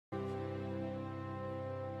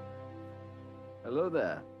Hello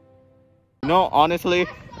there. No, honestly,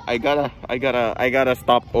 I gotta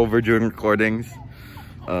stop overdoing recordings.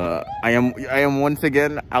 I am once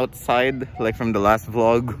again outside, like from the last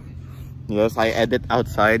vlog. Yes, I edit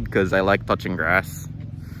outside because I like touching grass.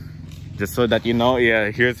 Just so that you know, yeah,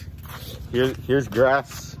 here's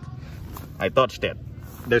grass. I touched it.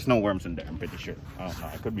 There's no worms in there, I'm pretty sure. I don't know,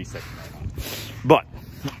 I could be sick right now. But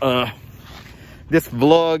this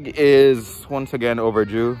vlog is once again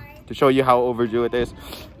overdue. To show you how overdue it is,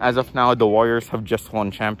 as of now, the Warriors have just won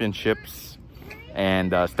championships,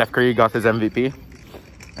 and Steph Curry got his MVP.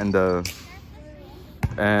 And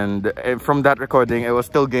from that recording, it was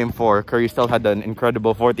still game 4. Curry still had an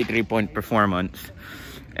incredible 43-point performance,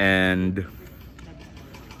 and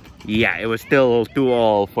yeah, it was still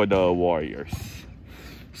 2-all for the Warriors.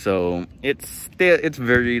 So it's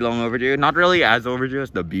very long overdue. Not really as overdue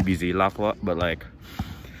as the BBZ Lakwa, but like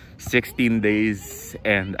 16 days,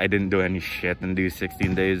 and I didn't do any shit in these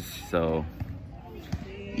 16 days. So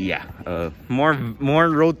yeah, more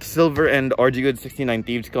Road to Silver and RG Good 69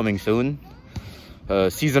 Thieves coming soon.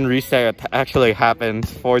 Season reset actually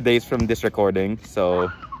happens 4 days from this recording,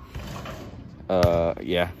 so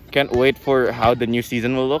yeah, can't wait for how the new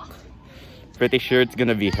season will look. Pretty sure it's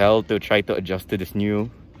gonna be hell to try to adjust to this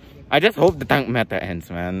new. I just hope the tank meta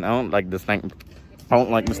ends, man. I don't like this tank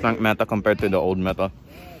meta compared to the old meta.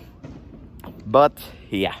 But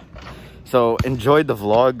yeah, so enjoy the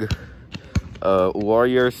vlog.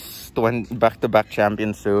 Warriors back-to-back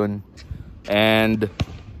champions soon, and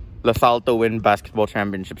LaSalle to win basketball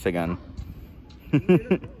championships again.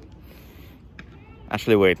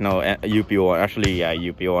 Actually, wait, no, UP won. Actually, yeah,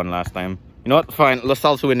 UP won last time. You know what? Fine,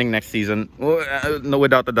 LaSalle's winning next season. No,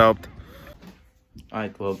 without a doubt.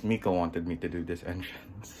 Alright, well, Miko wanted me to do this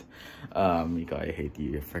entrance. Miko, I hate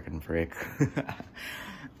you, you freaking prick.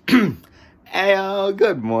 Hey,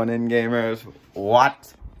 good morning, gamers.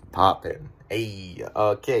 What poppin'? Hey,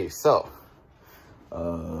 okay, so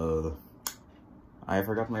I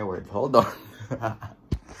forgot my words. Hold on.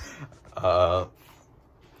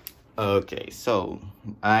 Okay, so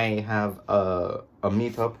I have a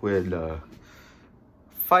meetup with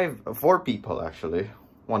 4 people actually.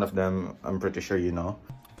 One of them, I'm pretty sure you know.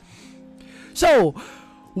 So,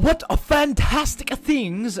 what fantastic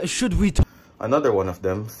things should we do? Another one of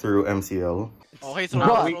them through MCL. Okay, so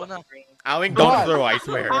Awing, Don't throw, I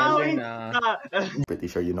swear. Awing! Pretty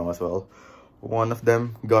sure you know as well. One of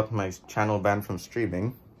them got my channel banned from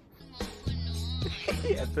streaming.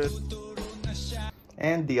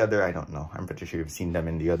 And the other, I don't know. I'm pretty sure you've seen them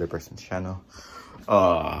in the other person's channel.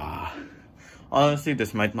 Honestly,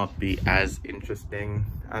 this might not be as interesting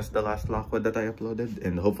as the last Lakwa that I uploaded.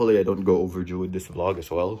 And hopefully I don't go overdue with this vlog as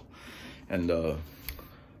well. And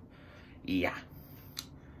yeah.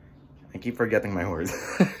 I keep forgetting my words.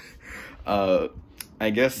 I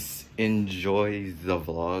guess enjoy the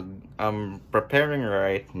vlog. I'm preparing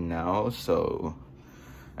right now, so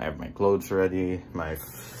I have my clothes ready, my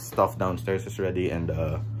stuff downstairs is ready, and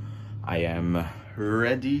I am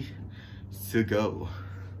ready to go.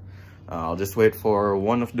 I'll just wait for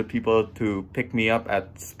one of the people to pick me up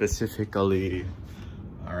at specifically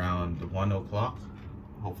around 1 o'clock.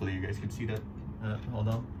 Hopefully you guys can see that. Hold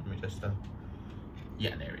on, let me just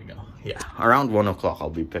yeah, there we go. Yeah, around 1 o'clock I'll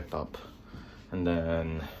be picked up, and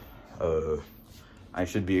then I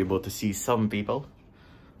should be able to see some people.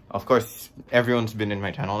 Of course, everyone's been in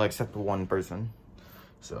my channel except one person.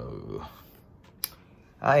 So,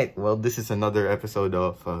 alright, well, this is another episode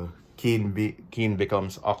of Keen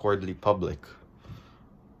Becomes Awkwardly Public.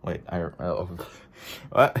 Wait,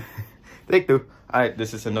 what? Take 2. Alright,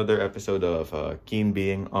 this is another episode of Keen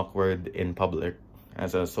being awkward in public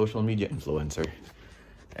as a social media influencer.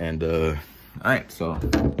 And alright, so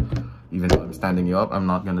even though I'm standing you up, I'm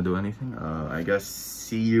not gonna do anything. I guess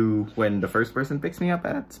see you when the first person picks me up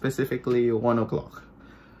at specifically 1 o'clock.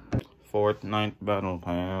 Fortnite Battle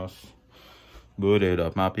Pass. Boot it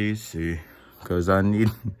up my PC, cause I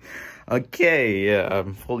need. Okay, yeah,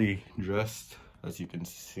 I'm fully dressed, as you can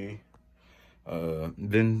see.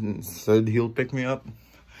 Vin said he'll pick me up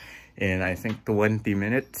in I think 20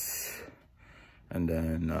 minutes, and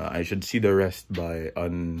then I should see the rest by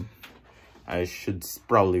I should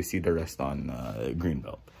probably see the rest on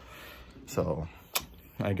Greenbelt. So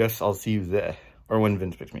I guess I'll see you there, or when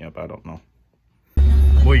Vince picks me up, I don't know.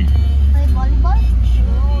 Wait.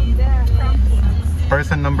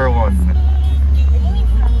 Person number 1.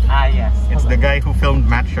 Ah, yes. It's the guy who filmed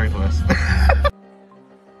Matt shirtless.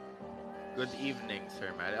 Good evening,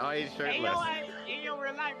 sir, man. Oh, he's shirtless. Hey, yo,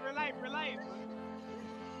 we're live.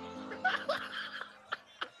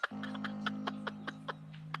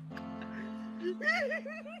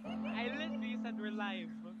 I literally said we're live.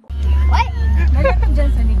 What? Nagkakag dyan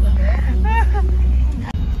sa likod.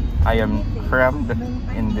 I am crammed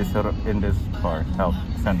in this car. Help.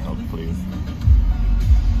 Send help, please.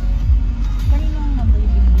 Kaninong number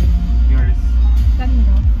yung binigay? Yours.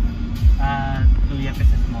 Kanino? 2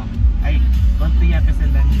 episodes mo. Ay, 2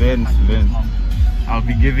 episodes then. Vince. I'll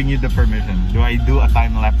be giving you the permission. Do I do a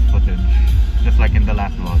time-lapse footage? Just like in the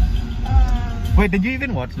last vlog. Wait, did you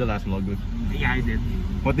even watch the last vlog? Yeah, I did.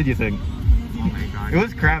 What did you think? Oh my god. It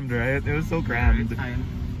was crammed, right? It was so crammed.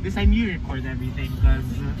 This time you record everything because...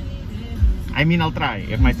 I mean, I'll try.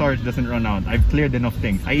 If my storage doesn't run out, I've cleared enough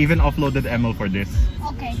things. I even offloaded ML for this.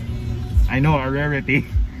 Okay. I know, a rarity.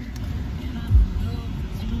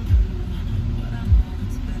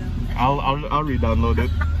 I'll re-download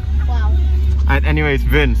it. Wow. And anyways,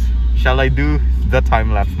 Vince, shall I do the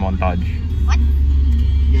time-lapse montage? What?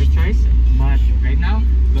 Your choice, but right now,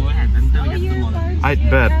 go ahead until we get the montage. I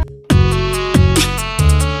bet.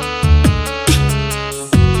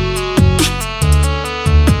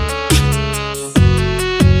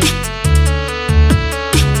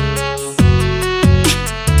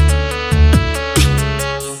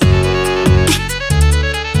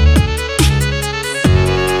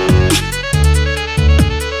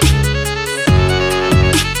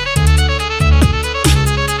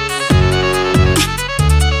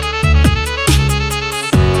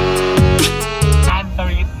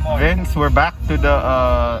 We're back to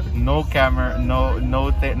the no camera,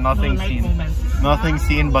 nothing seen, nothing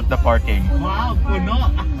seen but the parking. Wow, no,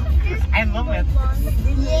 I love it.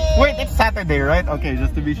 Wait, it's Saturday, right? Okay,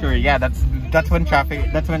 just to be sure. Yeah, that's when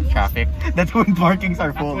traffic. That's when parkings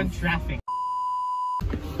are full. That's when traffic.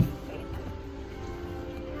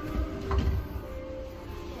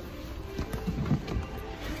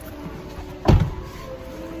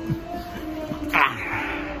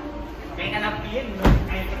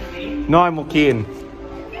 No, I'm okay.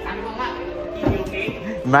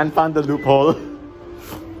 Man found the loophole.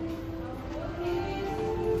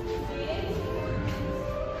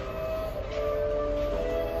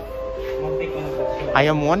 I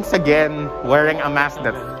am once again wearing a mask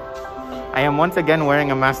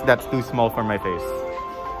that's too small for my face.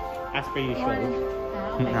 As per usual.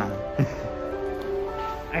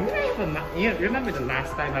 I mean, I have a mask. You remember the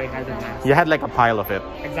last time I had a mask? You had like a pile of it.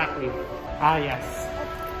 Exactly. Ah, yes.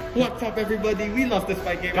 What's up, everybody? We lost this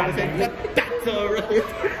fight game. But that's alright.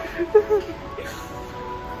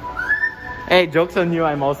 Hey, joke's on you.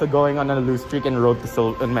 I'm also going on a loose streak on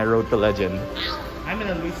my road to legend. I'm in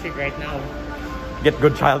a loose streak right now. Get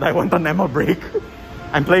good, child. I want an Emma break.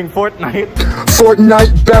 I'm playing Fortnite.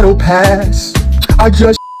 Fortnite Battle Pass. I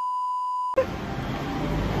just.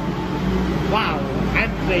 Wow,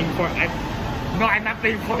 I'm playing Fortnite. No, I'm not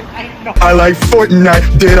playing Fortnite. No. I like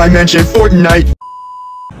Fortnite. Did I mention Fortnite?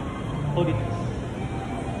 Holy.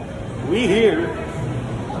 We here.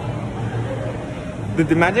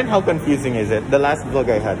 Dude, imagine how confusing is it? The last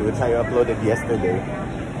vlog I had, which I uploaded yesterday,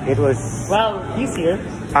 it was... Well, he's here.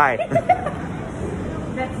 Hi.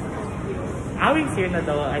 Awing's here na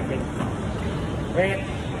though, I think. Wait.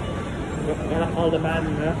 Gonna call the man,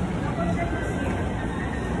 no?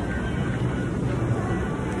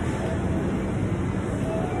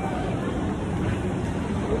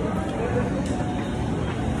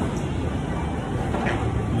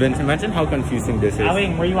 Vince, imagine how confusing this is.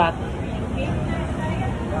 Awing, where you at?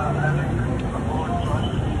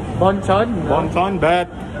 Bonchon, bet.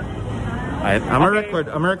 I'm gonna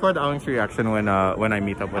record Awing's reaction when I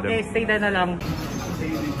meet up with him. Okay, stay there na lang.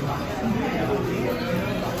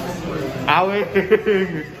 Awing!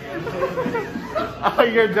 Oh,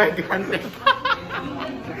 you're gigantic.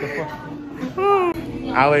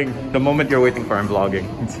 Awing, the moment you're waiting for, I'm vlogging.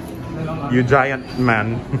 You giant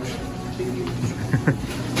man.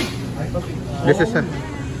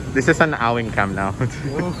 This is an Awing cam now.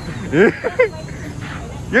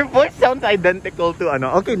 Your voice sounds identical to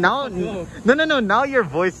ano. Okay, now no. Now your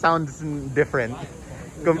voice sounds different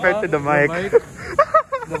compared to the mic.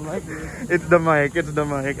 The mic. It's the mic.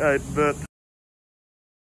 But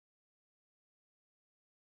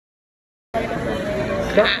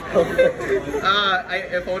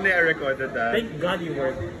if only I recorded that. Thank God you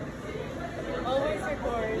were. Always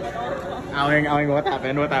record at all times. Awing, what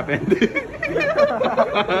happened? What happened?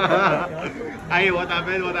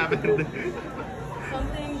 What happened?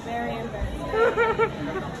 Something very embarrassing.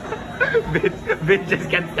 Bit just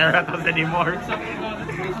can't stare at us anymore.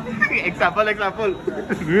 Example.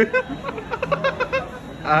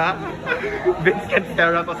 Vince can't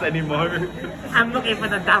stare at us anymore. I'm looking for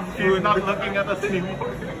the damn food. You're not looking at us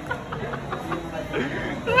anymore.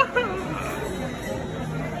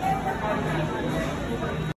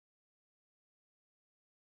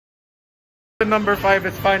 number 5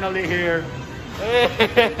 is finally here.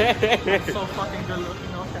 So fucking good looking.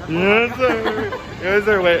 Yes, sir. Yes,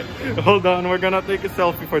 sir. Wait, hold on. We're gonna take a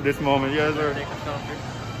selfie for this moment. Yes, sir. Take a selfie.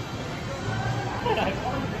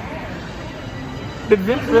 Did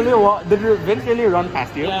Vince really run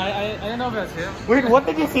past you? Yeah, I don't know if that's him. Wait, what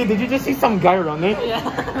did you see? Did you just see some guy running? Yeah.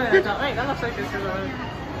 Wait, that looks like it's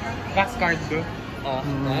that's card too. Oh,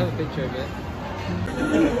 I have a picture of it.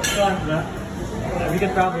 We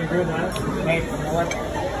could probably do that. Hey, you know what?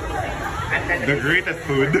 The greatest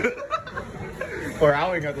food. For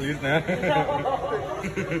Awing at least, nah.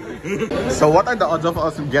 So what are the odds of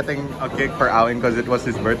us getting a cake for Awing because it was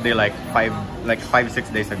his birthday like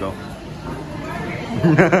 5-6 days ago?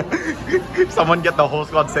 Someone get the whole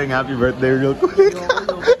squad saying happy birthday real quick.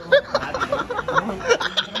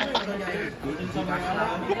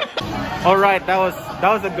 All right, that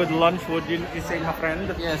was a good lunch. Would you say, my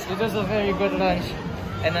friend? Yes, it was a very good lunch.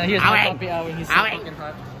 And here's my puppy Awing. He's so fucking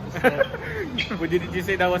hot. Did you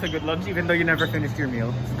say that was a good lunch even though you never finished your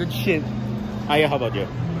meal? It's good shit. Aya, how about you?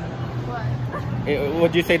 What?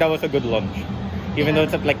 Would you say that was a good lunch? Even though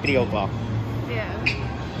it's at like 3 o'clock? Yeah.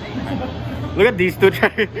 Look at these two.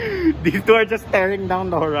 These two are just staring down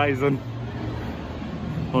the horizon.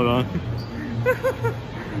 Hold on.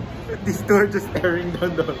 These two are just staring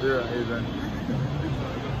down the horizon.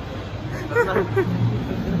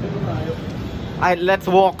 Alright, let's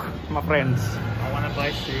walk, my friends. I want to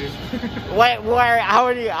buy shoes.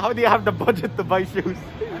 How do you have the budget to buy shoes?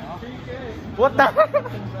 What the?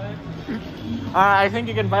 I think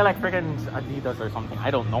you can buy like freaking Adidas or something.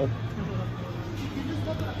 I don't know.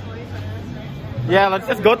 Yeah, let's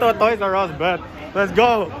just go to a Toys R Us, bet. Let's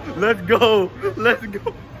go. Let's go. Let's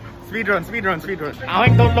go. Speed run.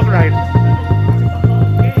 Awing, don't look right.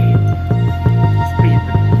 Speed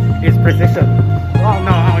is precision. Oh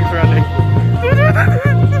no, Awing's running.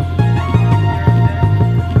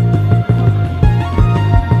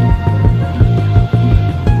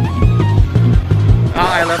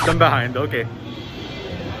 I left them behind, okay.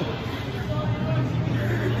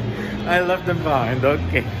 I left them behind,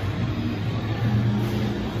 okay.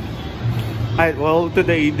 Alright, well,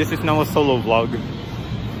 today this is now a solo vlog.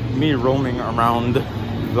 Me roaming around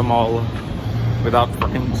the mall without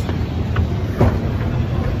friends.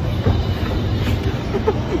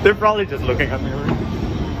 They're probably just looking at me.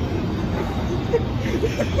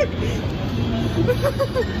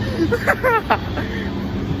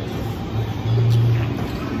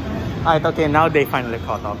 Alright, okay, now they finally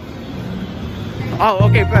caught up. Oh,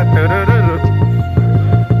 okay, but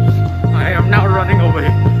I am now running away.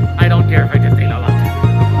 I don't care if I just ate a lot.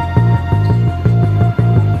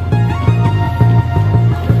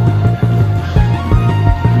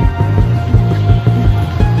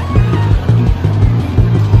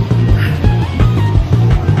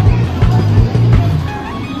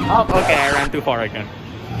 Oh, okay, I ran too far again.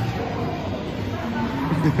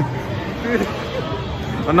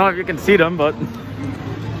 I don't know if you can see them, but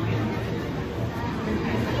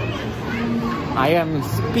I am in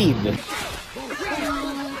speed.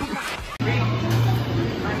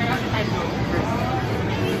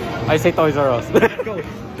 I say Toys R Us.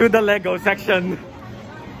 To the Lego section.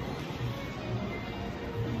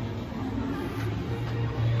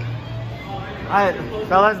 Alright,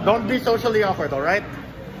 fellas, don't be socially awkward, alright?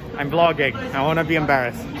 I'm vlogging. I want to be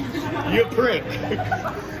embarrassed. You prick!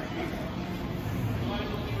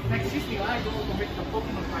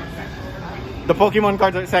 The Pokemon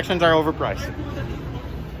card sections are overpriced.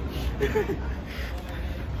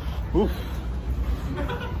 Oof.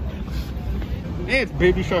 Hey, it's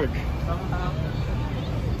Baby Shark.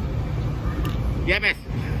 Yes.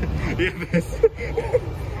 Yes.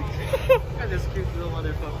 This cute little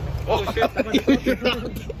motherfucker. Oh shit.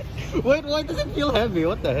 Wait, why does it feel heavy?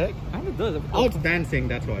 What the heck? Kind of does. Oh, it's dancing,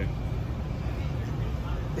 that's why.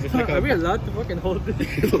 It's like Are we allowed to fucking hold this?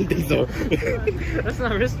 I don't think so. That's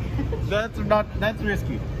not risky. That's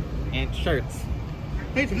risky. And shirts.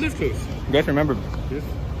 Hey, it's Bluetooth. You guys remember this?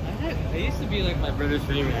 It used to be like my brother's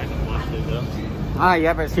favorite. I haven't watched it though. Ah,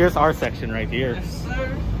 yeah, but here's our section right here. Yes,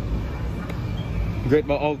 sir. Great,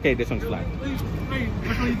 but okay, this one's flat.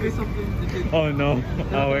 Oh no.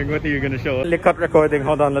 Awing, what are you gonna show us? Cut recording.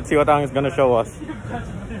 Hold on, let's see what Awing is gonna show us.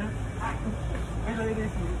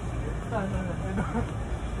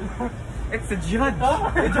 It's the judge.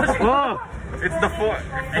 Oh, it's the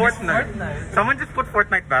Fortnite. Someone just put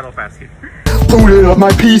Fortnite Battle Pass here. Booted up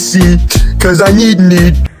my PC, cause I need.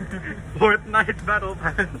 Fortnite Battle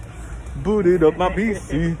Pass. Booted up my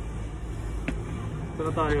PC.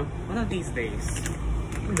 One of these days.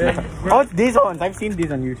 Oh, it's these ones. I've seen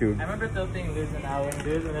these on YouTube. I remember tilting Liz and Awing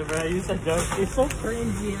dude whenever I used to joke. It's so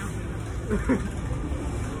cringy.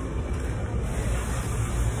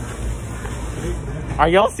 Are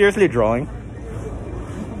y'all seriously drawing?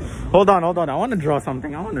 Hold on. I want to draw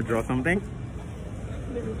something.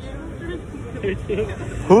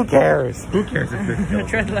 Who cares? Who cares if this goes?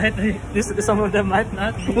 Tread lightly. Some of them might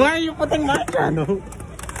not. Why are you putting my channel?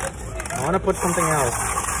 I want to put something else.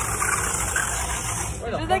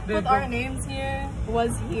 Just like put our names here.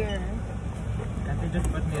 Was here. Can't you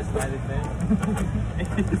just put me a smiley face?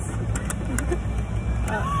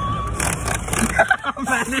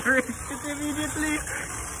 Man, I erased it immediately.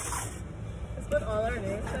 Let's put all our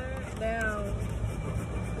names there. Down.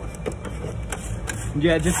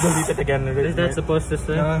 Yeah, just delete it again. Is that supposed to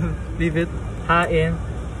say? Leave it. Ha-in.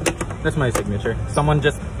 That's my signature. Someone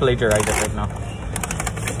just plagiarized it right now.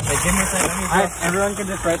 Like, give me a second. Everyone can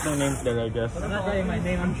just write their names there, I guess. I'm not writing my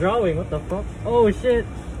name. I'm drawing. What the fuck? Oh shit.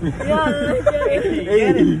 Yeah,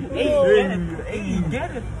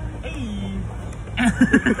 Get it.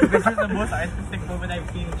 This is the most artistic moment I've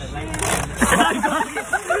seen in my life.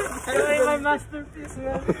 My masterpiece,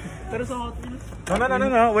 man. Pero sa Hot Wheels.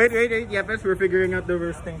 No. Wait. Yepes, we're figuring out the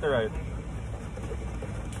worst thing to write.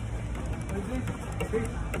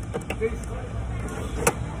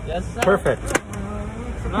 Yes, sir. Perfect.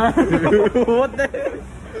 What the heck?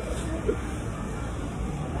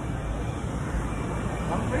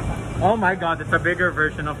 Oh my god, it's a bigger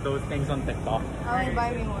version of those things on TikTok. I'll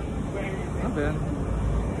buy me one. Okay.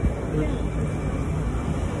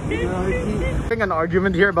 Having an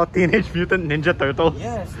argument here about Teenage Mutant Ninja Turtles.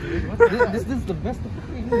 Yes, dude. This is the best of the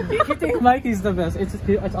thing. You think Mikey's the best? It's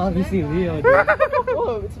obviously Leo, dude.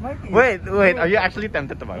 Oh, it's Mikey. Wait, are you actually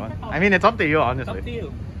tempted to buy one? I mean, it's up to you, honestly. Up to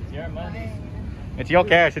you. It's your money. It's your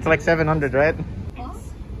cash. It's like 700, right?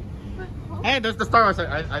 Hey, there's the Star Wars.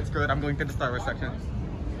 I screw it. I'm going to the Star Wars section.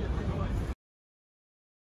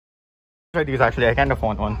 These actually, I kind of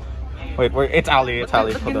want one. Wait, it's Ali. It's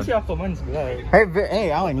Ali. Hold on.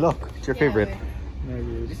 Hey, Awing, look. It's your favorite.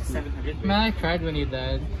 This is 700. Man, I cried when he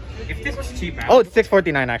died. If this was cheap, oh, it's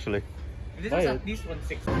 649 actually. If this was at least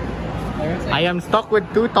 160. I am stuck with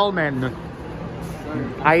 2 tall men.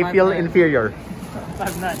 I feel inferior.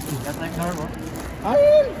 5'9". That's like normal. Yeah,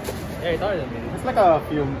 it's taller than me. It's like a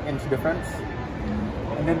few inch difference.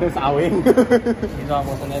 And then there's Awing. He's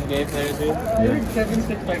almost an NBA player, dude. Yeah. Kevin's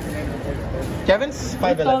 6'5". Kevin's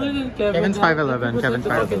 5'11". Kevin's 5'11". Kevin's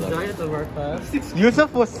 5'11".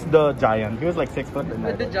 Yusuf was the giant. He was like 6 foot.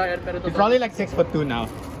 He's probably like 6'2" now.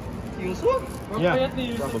 Yusuf? Yeah.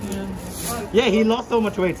 Yeah, he lost so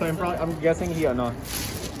much weight, so I'm guessing he no. I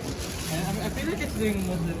feel like it's doing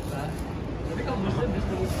Muslim class.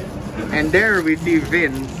 And there we see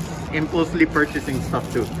Vince impulsively purchasing stuff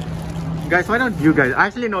too. Guys, why don't you guys?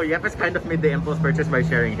 Actually, no, Yepes kind of made the impulse purchase by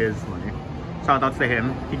sharing his money. Shoutouts to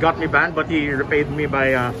him. He got me banned, but he repaid me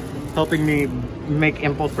by helping me make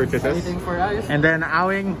impulse purchases. Anything for us. And then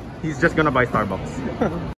Awing, he's just gonna buy Starbucks.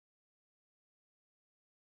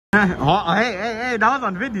 Oh, hey, that was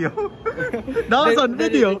on video. That was on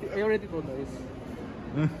video. I already told us.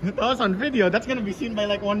 That was on video. That's gonna be seen by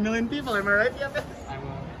like 1 million people, am I right, Yepes?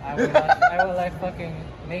 I will like fucking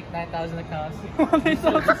make 9,000 accounts. It's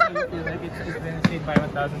feel like it's been seen by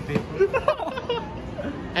 1,000 people.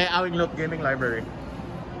 Hey, Awing, look, gaming library.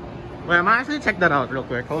 Wait, I'm gonna actually check that out real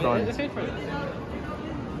quick. Hold on. Just wait for this.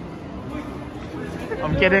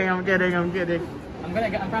 I'm kidding. I'm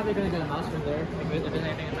probably gonna get a mouse from there. If there's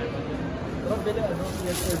anything in my budget. Don't get it.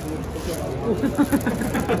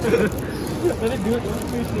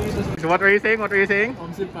 So what were you saying? Onsim.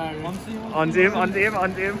 On Sim,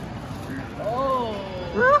 Awing, pare.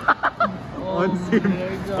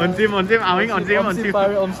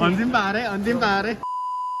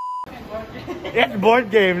 It's board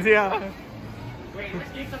games, yeah. Wait,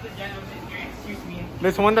 which games of the generals is here? Excuse me.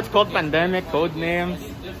 There's one that's called Pandemic, Codenames,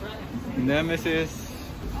 Nemesis.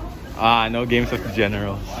 No games of the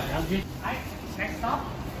generals. Next stop?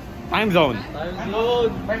 Time Zone.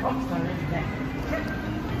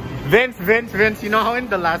 Vince, you know how in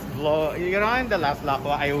the last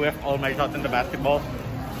Lakwa I whiffed all my shots in the basketball?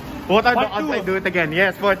 What are the odds I do it again?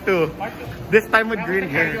 Yes, part 2. This time with green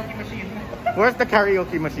hair. Where's the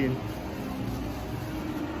karaoke machine?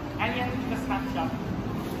 And yet the snapshot.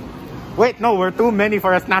 Wait, no, we're too many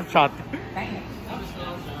for a snapshot.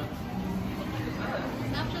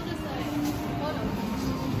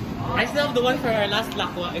 I still have the one for our last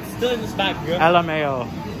Lakwa. It's still in this bag, bro. LMAO.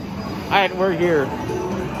 Alright, we're here.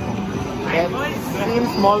 It seems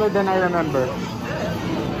smaller than I remember.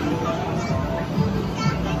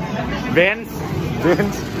 Vince.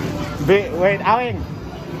 Wait, Awing.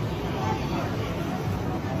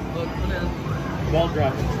 ball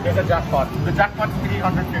drop. There's a jackpot. The jackpot's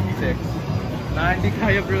 356. Nah, hindi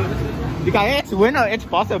kaya bro. Di kaya, it's winner. It's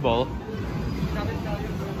possible.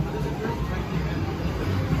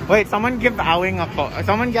 Wait, someone give Awing a card.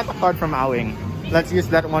 Someone get a card from Awing. Let's use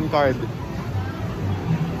that one card.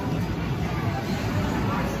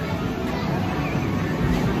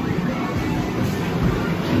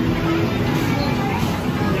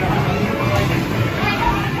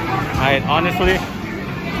 Honestly,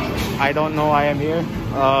 I don't know why I'm here.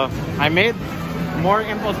 I made more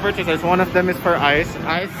impulse purchases. One of them is for Ice.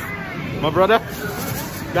 Ice, my brother.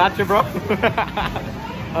 Gotcha, bro.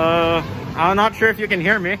 I'm not sure if you can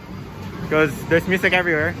hear me because there's music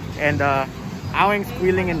everywhere, and Awing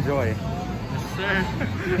squealing in joy. Yes, sir.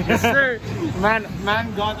 Yes, sir. Man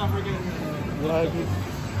got a freaking.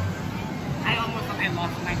 I almost thought I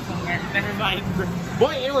lost mine somewhere. Never mind.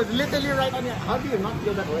 Boy, it was literally right on your. How do you not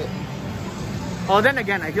feel that way? Oh, then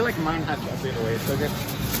again, I feel like mine has a bit of weight, so just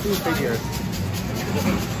 2 figures.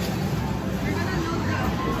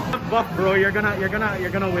 Buff, bro, you're gonna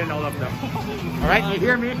win all of them. All right, you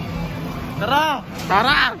hear me? Tara!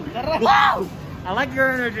 Tara! Tara! Wow! I like your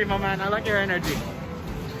energy, my man. I like your energy.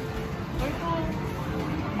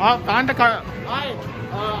 Oh, on the car.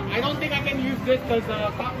 I don't think I can use this because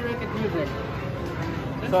copyrighted music.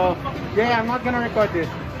 So, yeah, I'm not gonna record this.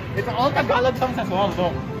 It's all Tagalog songs as well,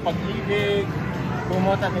 so Pag-ibig,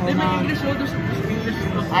 Kumot at Unang. English, there's English.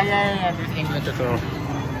 Yeah, there's English as well.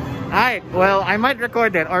 Alright, well, I might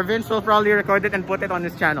record it, or Vince will probably record it and put it on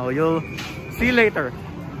his channel. You'll see later.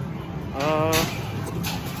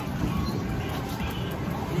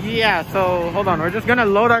 Yeah, so hold on, we're just gonna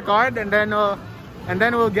load our card and then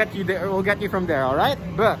we'll get you there. We'll get you from there. All right,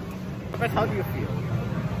 but how do you feel?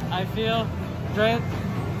 I feel great,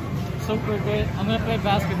 super great. I'm gonna play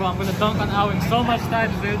basketball. I'm gonna dunk on Awing so much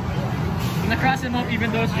times, dude. I'm gonna cross him up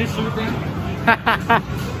even though it's just shooting.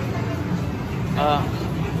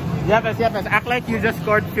 Yes. Act like you just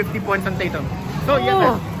scored 50 points on Tatum. So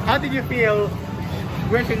yes, how did you feel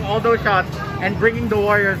wishing all those shots and bringing the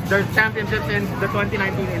Warriors their championships in the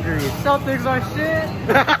 2019 injuries? Celtics are shit.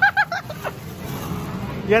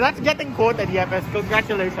 Yeah, that's getting quoted, Yepes.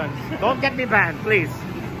 Congratulations. Don't get me banned, please.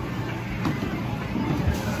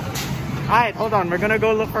 Alright, hold on. We're gonna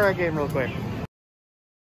go look for a game real quick.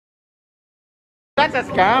 That's a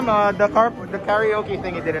scam. The karaoke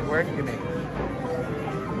thing, it didn't work. Give me.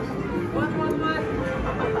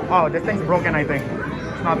 Oh, this thing's broken, I think.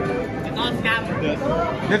 It's not. It's on scam.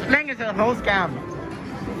 This thing is a whole scam.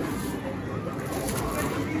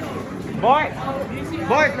 Boys,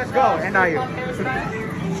 let's go. And are you?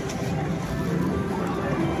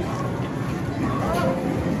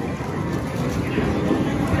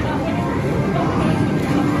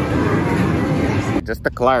 Just to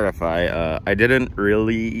clarify, I didn't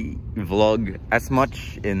really vlog as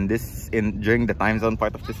much during the time zone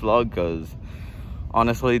part of this vlog because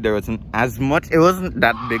honestly there wasn't as much. It wasn't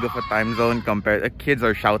that big of a time zone compared. Kids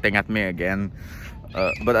are shouting at me again.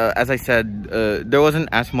 But as I said, there wasn't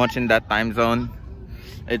as much in that time zone.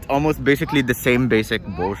 It's almost basically the same basic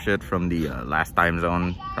bullshit from the last time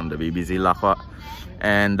zone from the BBC Lakwa,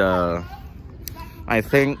 and I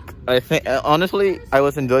think honestly I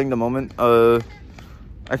was enjoying the moment.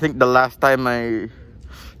 I think the last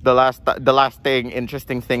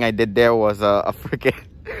interesting thing I did there was okay,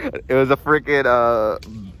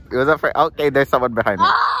 there's someone behind me.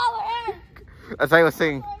 As I was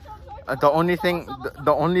saying, the only thing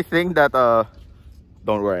that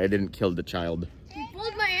don't worry, I didn't kill the child. You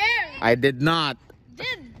pulled my hair. I did not.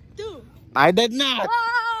 Do. I did not.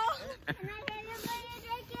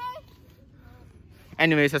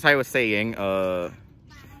 Anyways, as I was saying,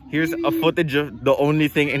 here's a footage of the only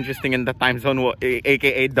thing interesting in the time zone,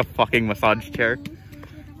 aka the fucking massage chair.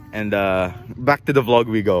 And back to the vlog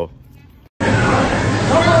we go.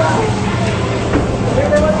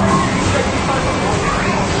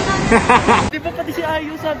 Di ba pati si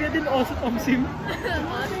Ayu sabi din Omsim?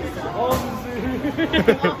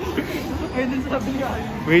 Ayun din sabi ni Ayu.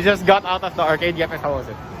 We just got out of the arcade. Yep, how was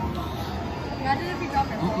it?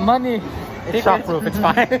 Money. It's shockproof. It's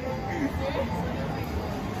fine.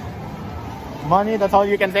 Money. That's all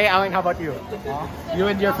you can say. Awing, how about you? You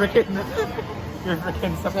and your freaking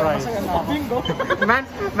surprise. Bingo.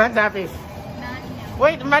 Man's happy.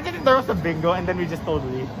 Wait, imagine if there was a bingo and then we just told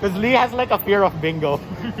Lee. Because Lee has like a fear of bingo.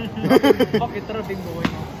 Okay, tara bingo.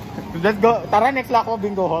 Let's go. Tara, next Lakwa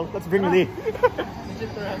bingo hall. Let's bring Lee.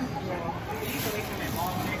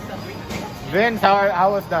 Vince, how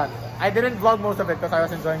was that? I didn't vlog most of it because I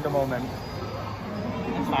was enjoying the moment.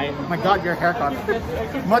 It's fine. Oh my god, your haircut.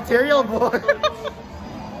 Material boy.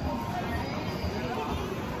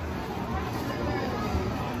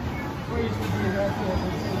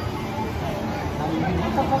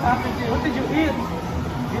 What did you eat?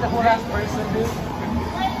 You're the whole last person,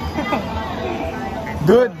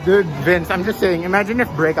 dude. Dude, Vince, I'm just saying, imagine if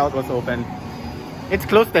Breakout was open. It's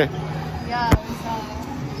close there. Yeah,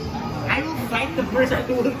 I will fight the person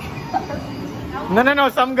who will. No.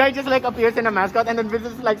 Some guy just like appears in a mascot and then Vince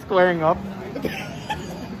is like squaring up.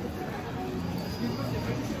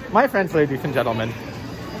 My friends, ladies and gentlemen.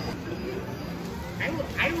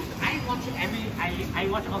 I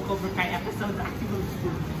watch all Cobra Kai episodes.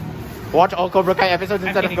 Watch all Cobra Kai episodes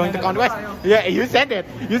instead of going to Conquest. Yeah, you said it.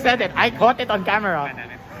 You said it. I caught it on camera.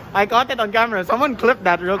 I caught it on camera. Someone clip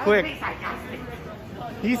that real quick.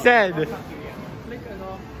 He said.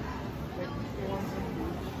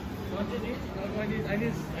 I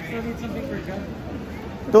still need something for gun.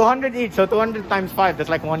 200 each, so 200 times 5, that's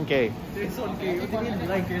like 1k. It's okay. What do you mean?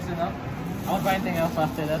 Like, here's enough. I won't buy anything else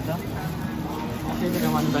after that, though. After that,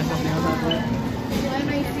 I want to buy something else after that.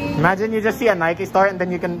 Imagine you just see a Nike store and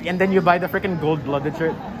then you buy the freaking gold-blooded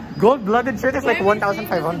shirt. Gold-blooded shirt is like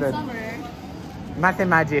 1,500.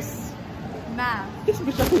 Mathemagis. math. This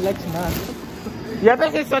bitch who likes math. Yeah,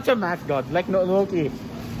 this is such a math god. Like Loki.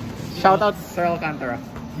 Shout out Sir Alcantara.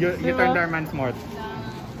 You turned our man smart.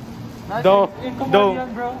 Though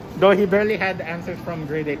he barely had answers from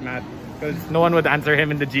grade 8 math because no one would answer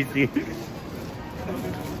him in the GC.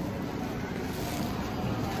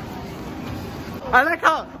 I like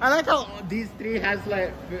how these three has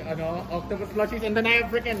like octopus plushies and then I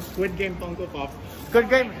have freaking Squid Game Funko Pops.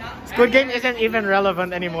 Squid Game isn't even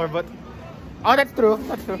relevant anymore, but oh, that's true.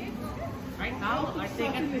 That's true. Right now,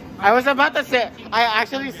 I was about to say, I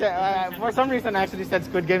actually said, for some reason I actually said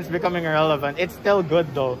Squid Game's becoming irrelevant. It's still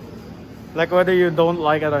good though. Like whether you don't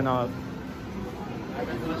like it or not.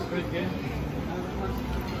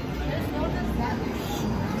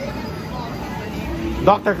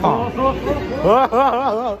 Dr. Kong.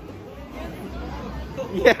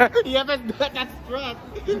 Yeah, but that's trust.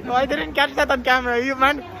 No, I didn't catch that on camera. You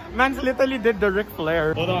man's literally did the Ric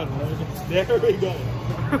Flair. Hold on. There we go.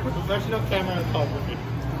 Professional camera photography.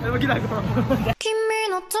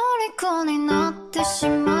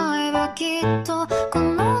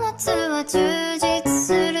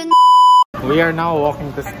 We are now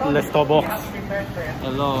walking to Listo Box.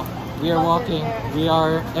 Hello. We are walking. We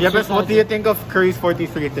are. Yeah, but what do you think of Curry's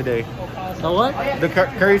 43 today? The what? The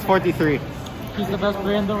Curry's 43. He's the best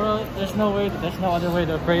player in the world. There's no other way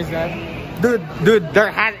to praise that. Dude,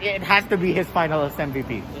 it has to be his finals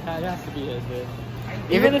MVP. It has to be his, dude.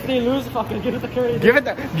 Even if they lose, fucking give it to Curry.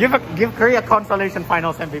 Give Curry a consolation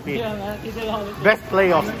finals MVP. Yeah, man. He did all this. Best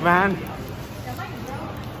playoffs, man.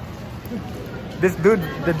 The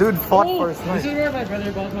dude fought for his life. This is where my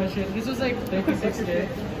brother bought my shit. This was like 36K.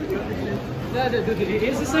 Yeah, dude,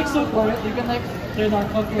 it's just like so quiet. You can like turn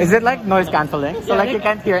on. Is it like noise cancelling? So Yeah, like you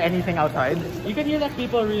can't hear anything outside? You can hear like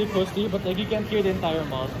people really close to you, but like you can't hear the entire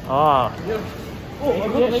mall. Oh.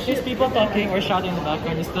 Like there's people talking or shouting in the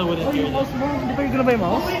background, you still wouldn't hear them.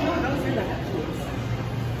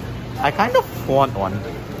 I kind of want one.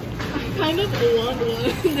 Kind of want one.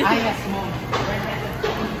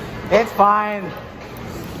 It's fine.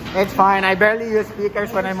 It's fine. I barely use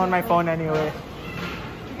speakers when I'm on my phone anyway.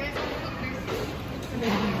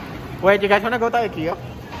 Wait, you guys wanna go to IKEA?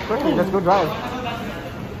 Quickly, let's go drive.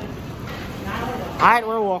 Alright,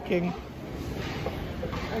 we're walking.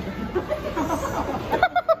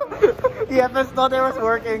 Yeah, but thought it was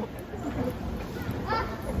working.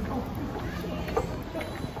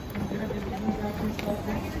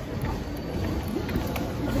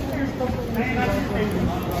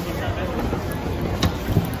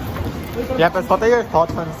 Yeah, but what are your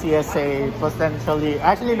thoughts on CSA potentially?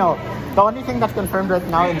 Actually, no. The only thing that's confirmed right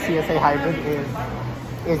now in CSA hybrid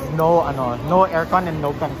is no aircon and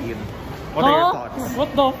no canteen. What are your thoughts? What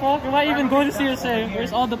the fuck? Am I even going to CSA?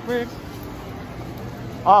 Where's all the perks?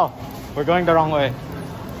 Oh, we're going the wrong way.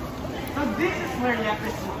 So this is where the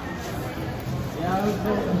episode. Yeah, I was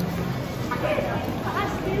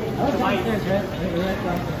downstairs,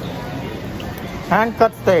 right? Hand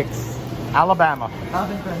cut steaks, Alabama.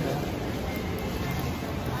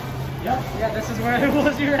 Yeah, this is where I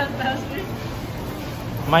was. You ran past me.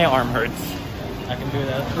 My arm hurts. I can do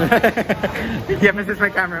that. Yeah, this is my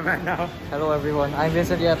cameraman now. Hello everyone, I'm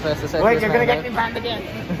Vincent Yepes. Wait, you're gonna get me banned again.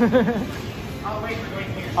 Oh wait, we're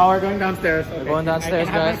going here. Oh, we're going downstairs. Okay. We're going downstairs,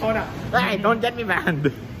 I can guys. have my phone out. Right, don't get me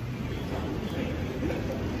banned.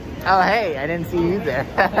 Oh hey, I didn't see you there.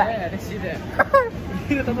 Yeah, I didn't see that.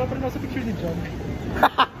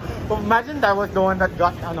 Well, imagine that was the one that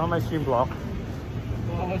got on my stream block.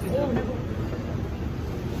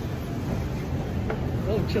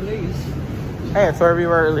 Oh, Chile's. Hey, it's where we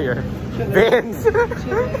were earlier. Vince!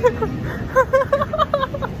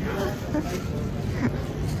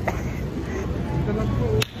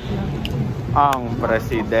 Ang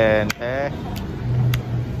presidente.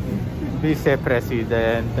 Vice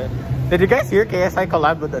Presidente. Did you guys hear KSI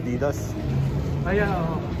collab with Adidas?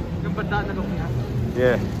 Ayan, yung banda na look niya.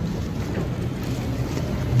 Yeah.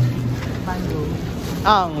 Mango.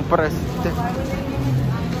 Ang presidente.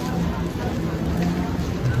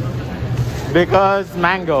 Because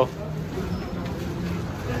mango.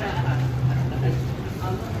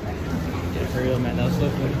 For real, man, that was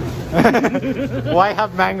so funny. Why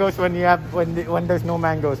have mangoes when you have when there's no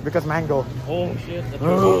mangoes? Because mango. Oh shit!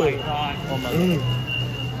 Oh my god! Oh my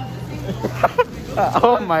god!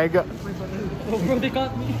 Oh my god. Oh bro, they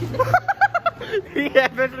caught me. Yeah,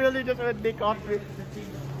 that's really just what they caught me.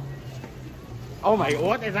 Oh my!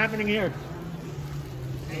 What is happening here?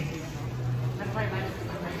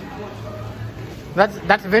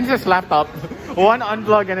 That's Vince's laptop. One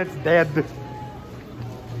unplug and it's dead.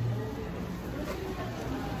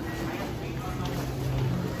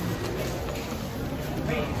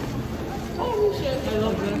 I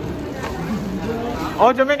love that.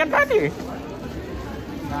 Oh, Jamaican patty.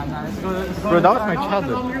 Nah, let's go. Bro, that was my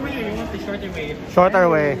childhood. Longer way. You want the shorter way? Shorter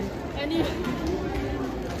way.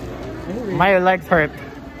 My legs hurt.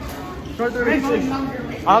 Shorter way.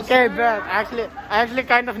 Okay, but I actually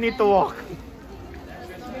kind of need to walk.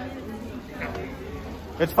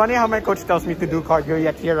 It's funny how my coach tells me to do cardio,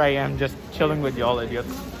 yet here I am just chilling with y'all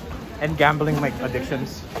idiots and gambling my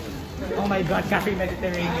addictions. Oh my god, Cafe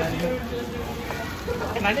Mediterranean.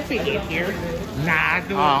 Can I just eat here? Nah,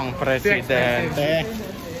 dude. Ang presidente.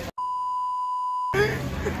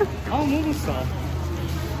 Oh, movie stuff.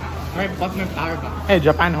 Alright, but my power back. Hey,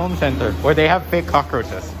 Japan Home Center, where they have fake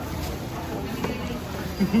cockroaches.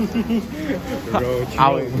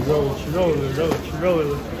 Awing. Roach.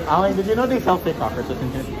 Awing, did you know they sell fake cockroaches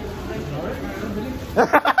in here?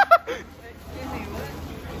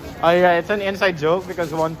 Oh yeah, it's an inside joke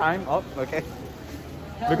because one time,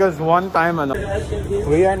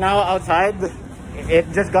 we are now outside. It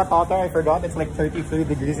just got hotter, I forgot, it's like 33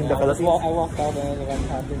 degrees in the Philippines. I walked out and everyone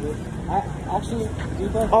happy with it. Actually,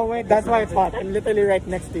 people... Oh wait, that's why it's hot. I'm literally right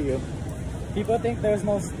next to you. People think there's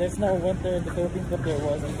no winter in the Philippines, but there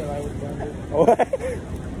was until I was born. What?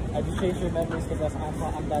 I just changed your memories because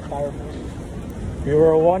I'm that powerful. We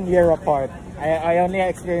were 1 year apart. I only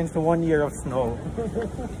experienced 1 year of snow.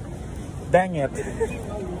 Dang it.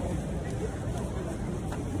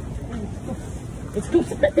 It's too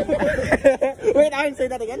Wait, I say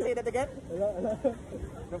that again. Say that again.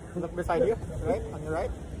 Look beside you, right? On your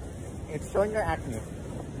right. It's showing your acne.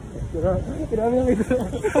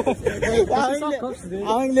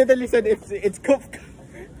 Awing literally said it's cup.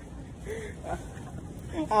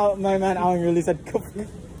 My man Awing really said cup.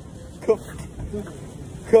 Cup.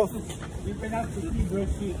 You pronounce the Hebrew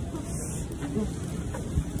sheet.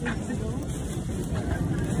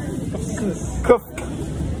 Cup.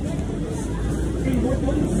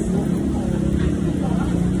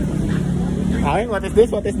 Awing, what is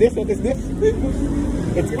this?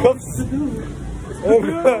 It's cups.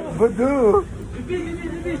 Badoo.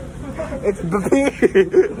 It's baby.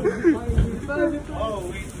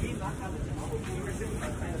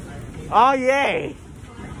 Oh yay!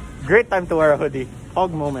 Great time to wear a hoodie.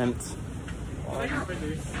 Hog moments.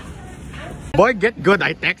 Boy, get good.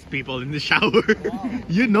 I text people in the shower.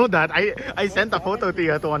 You know that. I sent a photo to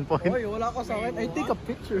you at one point. I take a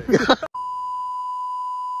picture.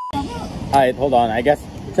 Alright, hold on. I guess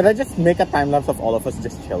should I just make a time lapse of all of us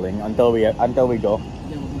just chilling until we go?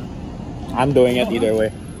 I'm doing it either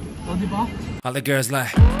way. All the girls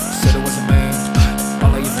like, said it was a man.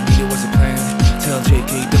 All I even needed was a plan. Tell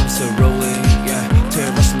JK don't still rolling. Yeah,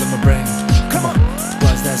 tell Russell in my brain. Come on,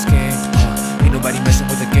 what's that scam? Ain't nobody messing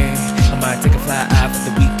with the game. I might take a fly out for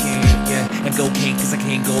the weekend. Yeah, and go king, cause I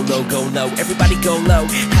can't go low, go low. Everybody go low.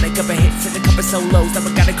 Had a couple hits and a couple solos. Now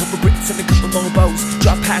I got a couple Brits and a couple more bows.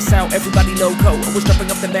 Drop pass out, everybody loco. I was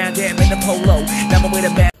dropping up the man damn in the polo. Now I'm with a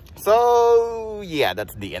man. So yeah,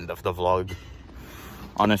 that's the end of the vlog.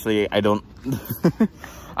 Honestly, I don't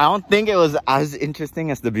I don't think it was as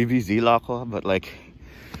interesting as the BBZ Lakwa, but like,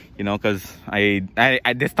 you know, because I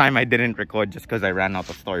this time I didn't record just because I ran out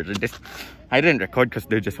of storage. I didn't record because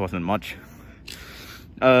there just wasn't much.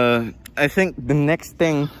 I think the next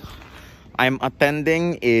thing I'm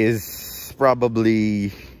attending is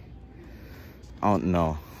probably, I don't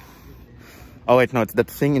know. Oh wait, no, it's that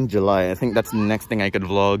thing in July. I think that's the next thing I could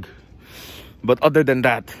vlog. But other than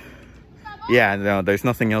that, yeah, no, there's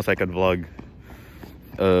nothing else I could vlog.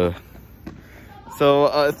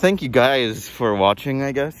 So thank you guys for watching,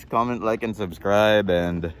 I guess. Comment, like, and subscribe,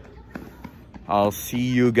 and I'll see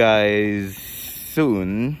you guys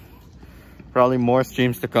soon. Probably more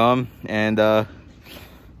streams to come. And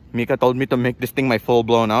Mika told me to make this thing my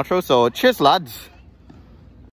full-blown outro. So cheers, lads.